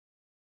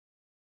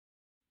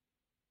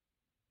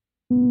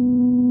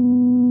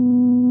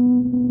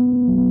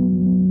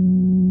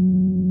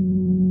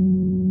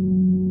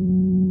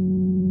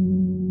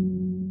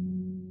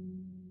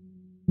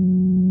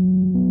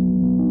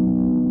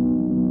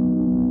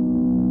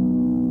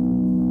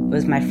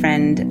was my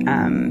friend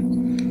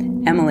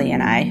Emily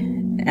and I,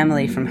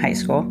 Emily from high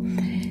school,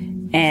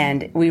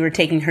 and we were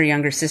taking her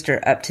younger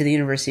sister up to the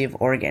University of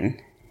Oregon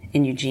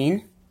in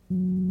Eugene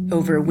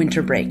over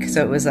winter break.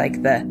 So it was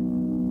like the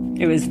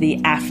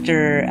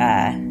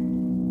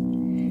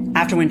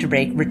after winter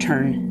break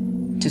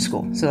return to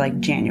school. So like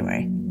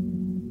January.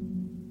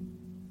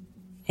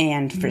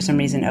 And for some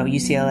reason,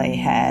 UCLA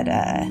had,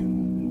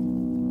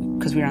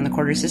 because we were on the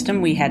quarter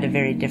system, we had a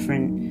very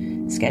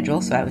different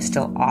schedule. So I was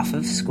still off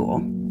of school.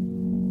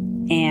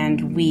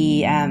 And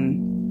we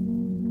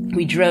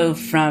drove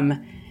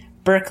from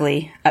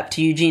Berkeley up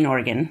to Eugene,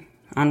 Oregon.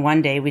 On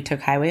one day, we took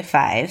Highway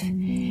 5,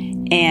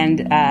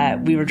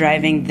 and we were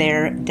driving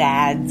their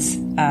dad's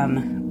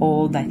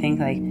old, I think,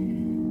 like,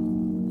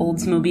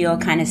 Oldsmobile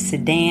kind of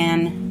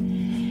sedan.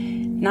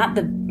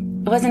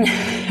 It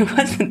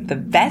wasn't the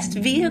best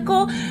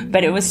vehicle,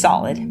 but it was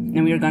solid.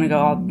 And we were going to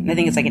go I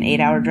think it's like an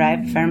 8-hour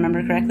drive, if I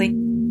remember correctly.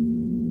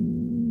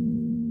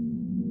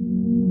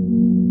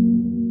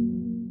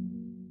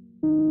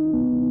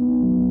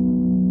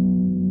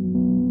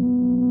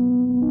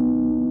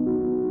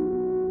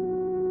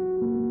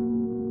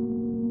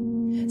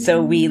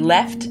 So we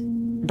left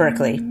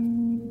Berkeley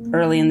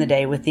early in the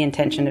day with the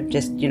intention of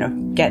just,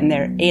 getting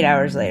there 8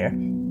 hours later.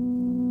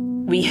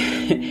 We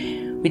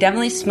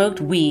definitely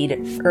smoked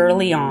weed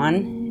early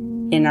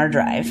on in our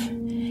drive.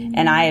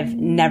 And I have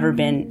never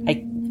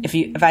been,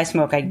 if I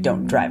smoke, I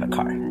don't drive a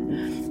car.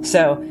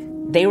 So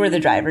they were the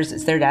drivers.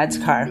 It's their dad's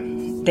car.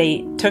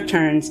 They took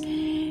turns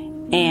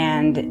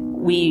and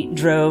we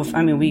drove.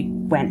 We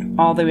went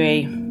all the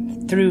way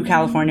through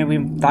California.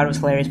 We thought it was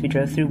hilarious. We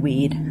drove through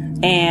weed.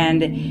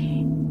 And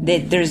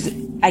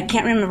I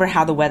can't remember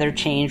how the weather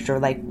changed or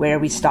like where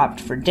we stopped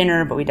for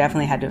dinner, but we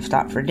definitely had to have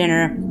stopped for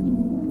dinner.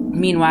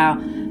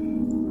 Meanwhile,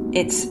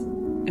 it's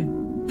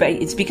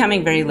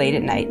becoming very late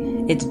at night.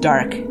 It's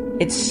dark.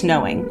 It's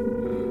snowing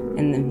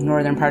in the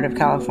northern part of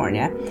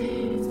California.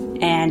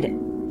 And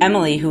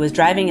Emily, who was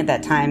driving at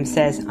that time,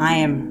 says, I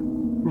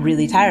am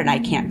really tired and I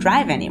can't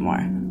drive anymore.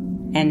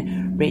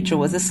 And Rachel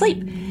was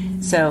asleep.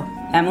 So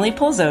Emily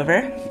pulls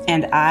over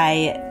and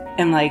I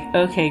am like,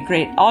 okay,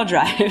 great, I'll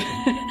drive.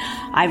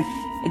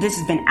 This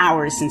has been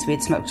hours since we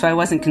had smoked, so I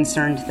wasn't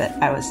concerned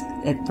that I was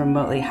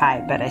remotely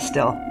high, but it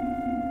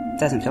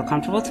doesn't feel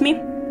comfortable to me.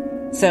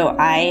 So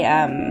I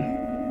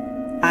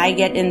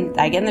get in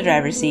the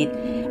driver's seat.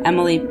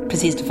 Emily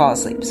proceeds to fall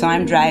asleep. So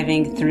I'm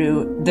driving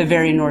through the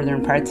very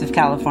northern parts of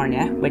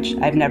California, which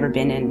I've never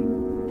been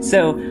in.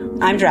 So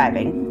I'm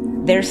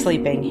driving, they're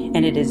sleeping,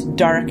 and it is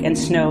dark and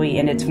snowy,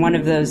 and it's one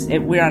of those,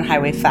 we're on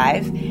Highway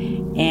 5,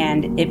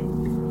 and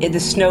the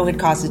snow had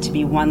caused it to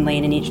be one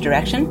lane in each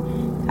direction.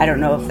 I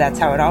don't know if that's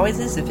how it always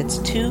is, if it's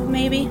two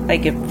maybe,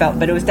 but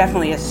it was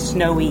definitely a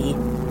snowy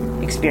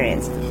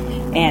experience.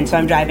 And so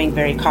I'm driving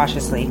very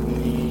cautiously.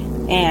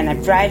 And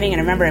I'm driving, and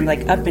I remember I'm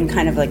like up in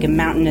kind of like a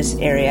mountainous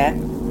area,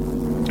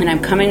 and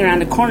I'm coming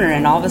around a corner,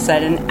 and all of a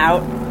sudden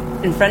out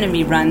in front of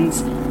me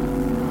runs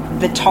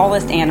the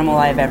tallest animal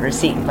I've ever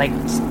seen. Like,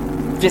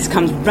 just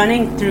comes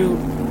running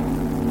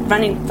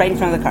right in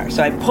front of the car.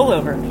 So I pull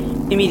over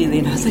immediately,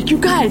 and I was like, you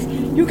guys!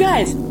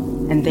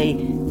 And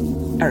they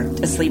are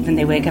asleep, and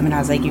they wake up, and I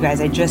was like, you guys,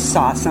 I just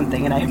saw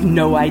something, and I have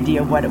no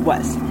idea what it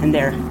was. And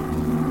they're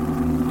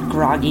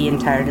groggy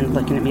and tired and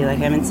looking at me like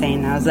I'm insane.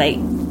 And I was like,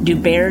 do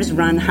bears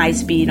run high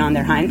speed on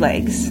their hind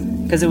legs?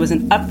 Because it was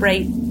an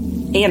upright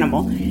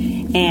animal.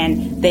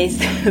 And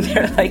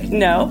they're like,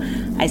 no.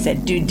 I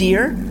said, do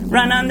deer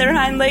run on their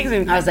hind legs?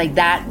 And I was like,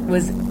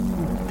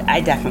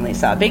 I definitely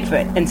saw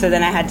Bigfoot. And so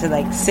then I had to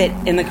like sit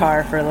in the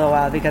car for a little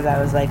while because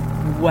I was like,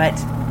 what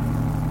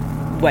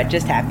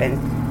just happened?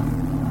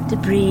 To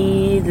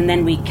breathe. And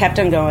then we kept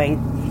on going,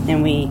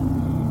 and we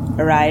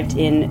arrived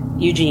in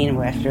Eugene,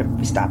 where after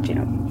we stopped,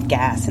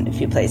 gas in a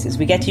few places.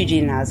 We get to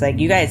Eugene, and I was like,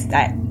 you guys,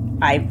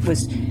 I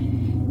was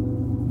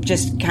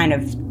just kind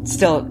of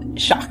still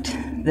shocked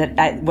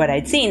that what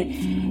I'd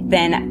seen.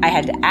 Then I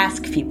had to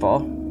ask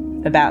people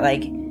about,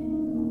 like,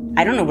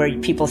 I don't know where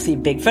people see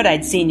Bigfoot.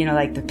 I'd seen,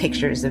 like the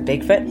pictures of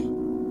Bigfoot.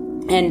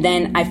 And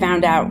then I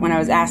found out when I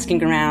was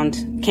asking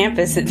around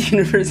campus at the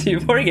University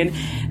of Oregon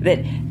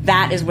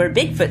that is where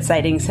Bigfoot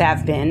sightings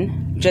have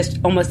been, just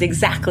almost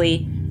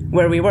exactly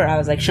where we were. I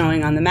was like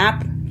showing on the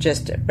map,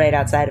 just right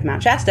outside of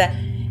Mount Shasta,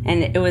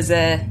 and it was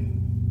a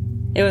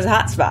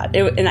hot spot.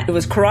 And it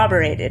was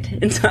corroborated.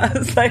 And so I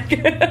was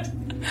like,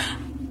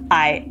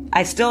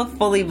 I still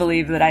fully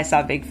believe that I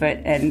saw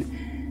Bigfoot, and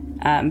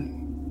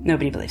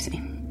nobody believes me,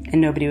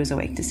 and nobody was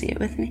awake to see it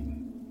with me.